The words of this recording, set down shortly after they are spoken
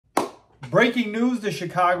Breaking news, the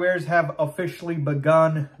Chicago Bears have officially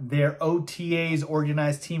begun their OTAs,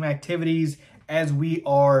 organized team activities, as we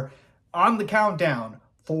are on the countdown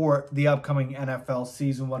for the upcoming NFL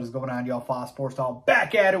season. What is going on, y'all? Faiz Sports Talk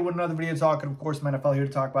back at it with another video talking, of course, my NFL here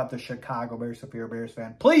to talk about the Chicago Bears. So if you're a Bears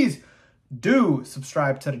fan, please do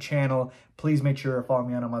subscribe to the channel. Please make sure to follow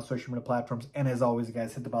me on my social media platforms. And as always,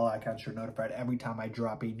 guys, hit the bell icon so you're notified every time I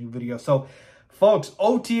drop a new video. So, folks,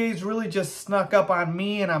 OTAs really just snuck up on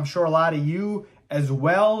me, and I'm sure a lot of you as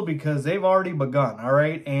well, because they've already begun, all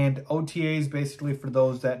right? And OTAs, basically, for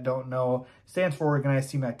those that don't know, stands for Organized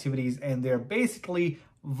Team Activities, and they're basically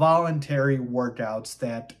voluntary workouts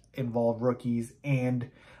that involve rookies and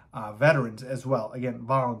veterans as well. Again,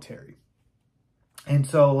 voluntary. And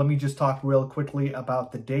so let me just talk real quickly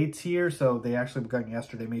about the dates here. So they actually begun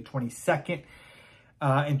yesterday, May 22nd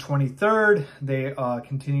and 23rd. They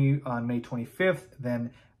continue on May 25th,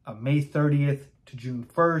 then May 30th to June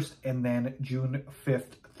 1st, and then June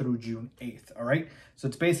 5th through June 8th, all right? So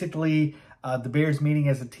it's basically the Bears meeting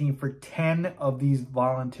as a team for 10 of these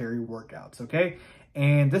voluntary workouts, okay?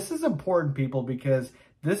 And this is important, people, because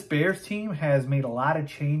this Bears team has made a lot of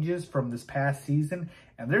changes from this past season,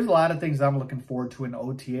 and there's a lot of things I'm looking forward to in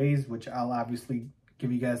OTAs, which I'll obviously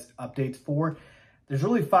give you guys updates for. There's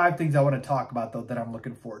really 5 things I want to talk about, though, that I'm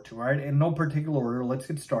looking forward to, all right? In no particular order, let's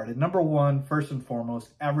get started. Number one, first and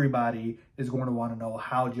foremost, everybody is going to want to know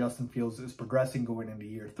how Justin Fields is progressing going into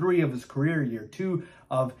year 3 of his career, year 2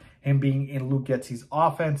 of him being in Luke Getsy's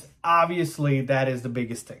offense. Obviously, that is the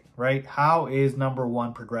biggest thing, right? How is number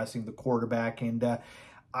one progressing, the quarterback? And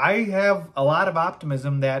I have a lot of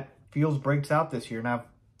optimism that Fields breaks out this year, and I've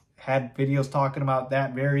had videos talking about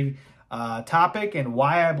that very topic and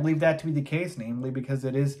why I believe that to be the case, namely because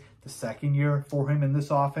it is the second year for him in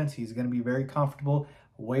this offense. He's going to be very comfortable,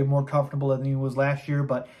 way more comfortable than he was last year.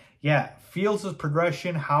 But yeah, Fields'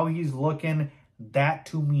 progression, how he's looking, that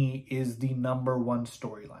to me is the number one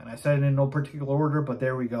storyline. I said it in no particular order, but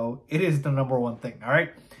there we go. It is the number one thing, all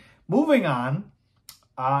right? Moving on,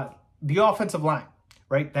 the offensive line,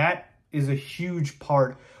 right? That is a huge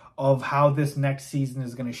part of how this next season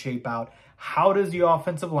is going to shape out. How does the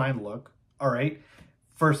offensive line look? All right.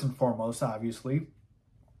 First and foremost, obviously,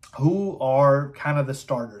 who are kind of the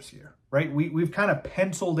starters here, right? We've kind of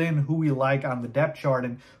penciled in who we like on the depth chart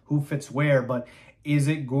and who fits where, but is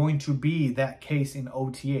it going to be that case in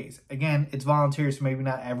OTAs? Again, it's voluntary, so maybe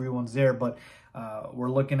not everyone's there, but we're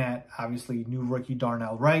looking at, obviously, new rookie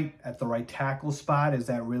Darnell Wright at the right tackle spot. Is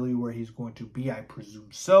that really where he's going to be? I presume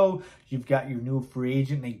so. You've got your new free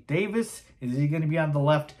agent, Nate Davis. Is he going to be on the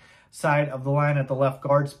left side of the line at the left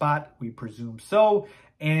guard spot? We presume so.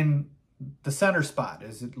 And the center spot,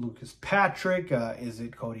 is it Lucas Patrick? Is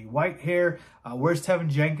it Cody Whitehair? Where's Tevin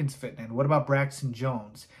Jenkins fitting in? What about Braxton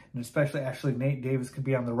Jones? And especially, actually, Nate Davis could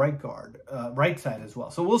be on the right guard, right side as well.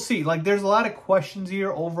 So we'll see. Like, there's a lot of questions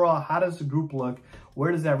here. Overall, how does the group look?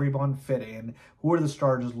 Where does everyone fit in? Who are the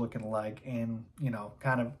starters looking like? And, you know,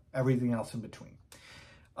 kind of everything else in between.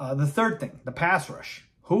 The third thing, the pass rush.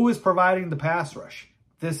 Who is providing the pass rush?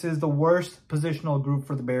 This is the worst positional group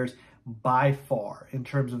for the Bears by far in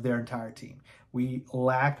terms of their entire team. We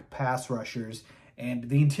lack pass rushers, and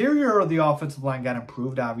the interior of the offensive line got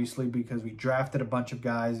improved, obviously, because we drafted a bunch of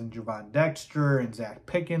guys in Javon Dexter and Zach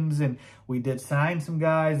Pickens, and we did sign some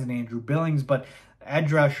guys and Andrew Billings, but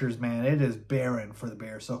edge rushers, man, it is barren for the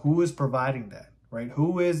Bears. So who is providing that, right?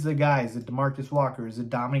 Who is the guy? Is it DeMarcus Walker? Is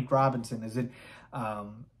it Dominic Robinson? Is it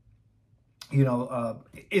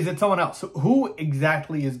is it someone else? Who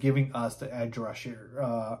exactly is giving us the edge rusher,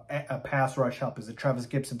 a pass rush help? Is it Travis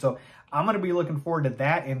Gibson? So I'm going to be looking forward to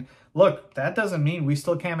that. And look, that doesn't mean we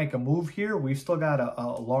still can't make a move here. We've still got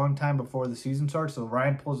a long time before the season starts. So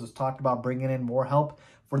Ryan Poles has talked about bringing in more help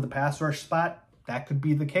for the pass rush spot. That could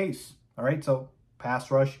be the case. All right, so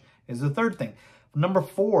pass rush is the third thing. Number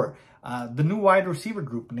 4, the new wide receiver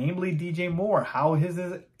group, namely DJ Moore. How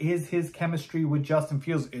is his chemistry with Justin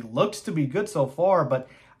Fields? It looks to be good so far, but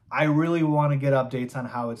I really want to get updates on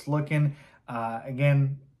how it's looking.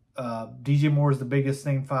 Again, DJ Moore is the biggest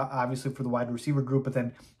thing, obviously, for the wide receiver group, but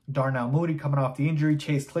then Darnell Mooney coming off the injury,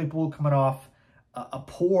 Chase Claypool coming off a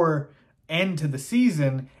poor end to the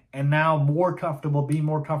season, and now being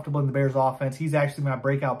more comfortable in the Bears offense. He's actually my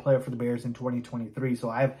breakout player for the Bears in 2023. So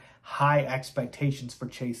I have high expectations for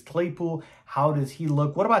Chase Claypool. How does he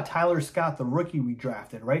look? What about Tyler Scott, the rookie we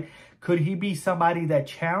drafted, right? Could he be somebody that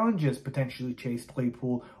challenges potentially Chase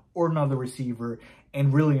Claypool or another receiver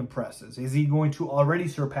and really impresses? Is he going to already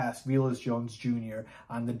surpass Velus Jones Jr.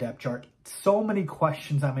 on the depth chart? So many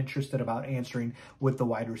questions I'm interested about answering with the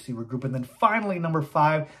wide receiver group. And then finally, number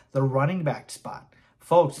 5, the running back spot.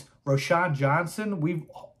 Folks, Rashawn Johnson, we've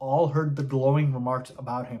all heard the glowing remarks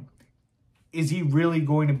about him. Is he really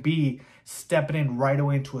going to be stepping in right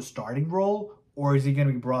away into a starting role? Or is he going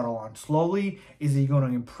to be brought along slowly? Is he going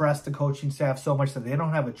to impress the coaching staff so much that they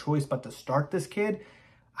don't have a choice but to start this kid?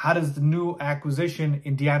 How does the new acquisition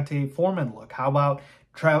in Deontay Foreman look? How about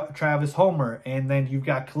Travis Homer? And then you've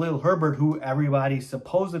got Khalil Herbert, who everybody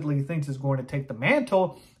supposedly thinks is going to take the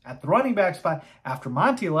mantle at the running back spot after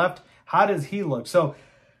Monty left. How does he look? So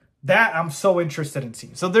that I'm so interested in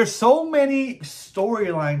seeing. So there's so many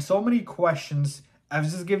storylines, so many questions. I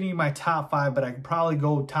was just giving you my top 5, but I could probably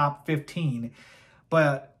go top 15.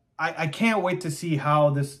 But I can't wait to see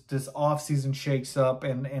how this offseason shakes up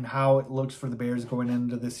and how it looks for the Bears going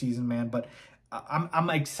into the season, man. But I'm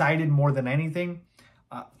excited more than anything.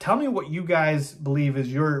 Tell me what you guys believe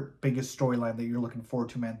is your biggest storyline that you're looking forward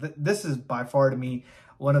to, man. This is by far, to me,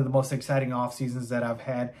 one of the most exciting off seasons that I've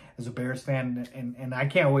had as a Bears fan, and I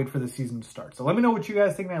can't wait for the season to start. So let me know what you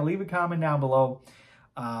guys think, man. Leave a comment down below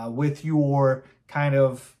with your kind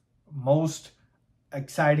of most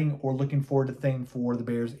exciting or looking forward to thing for the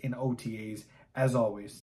Bears in OTAs, as always.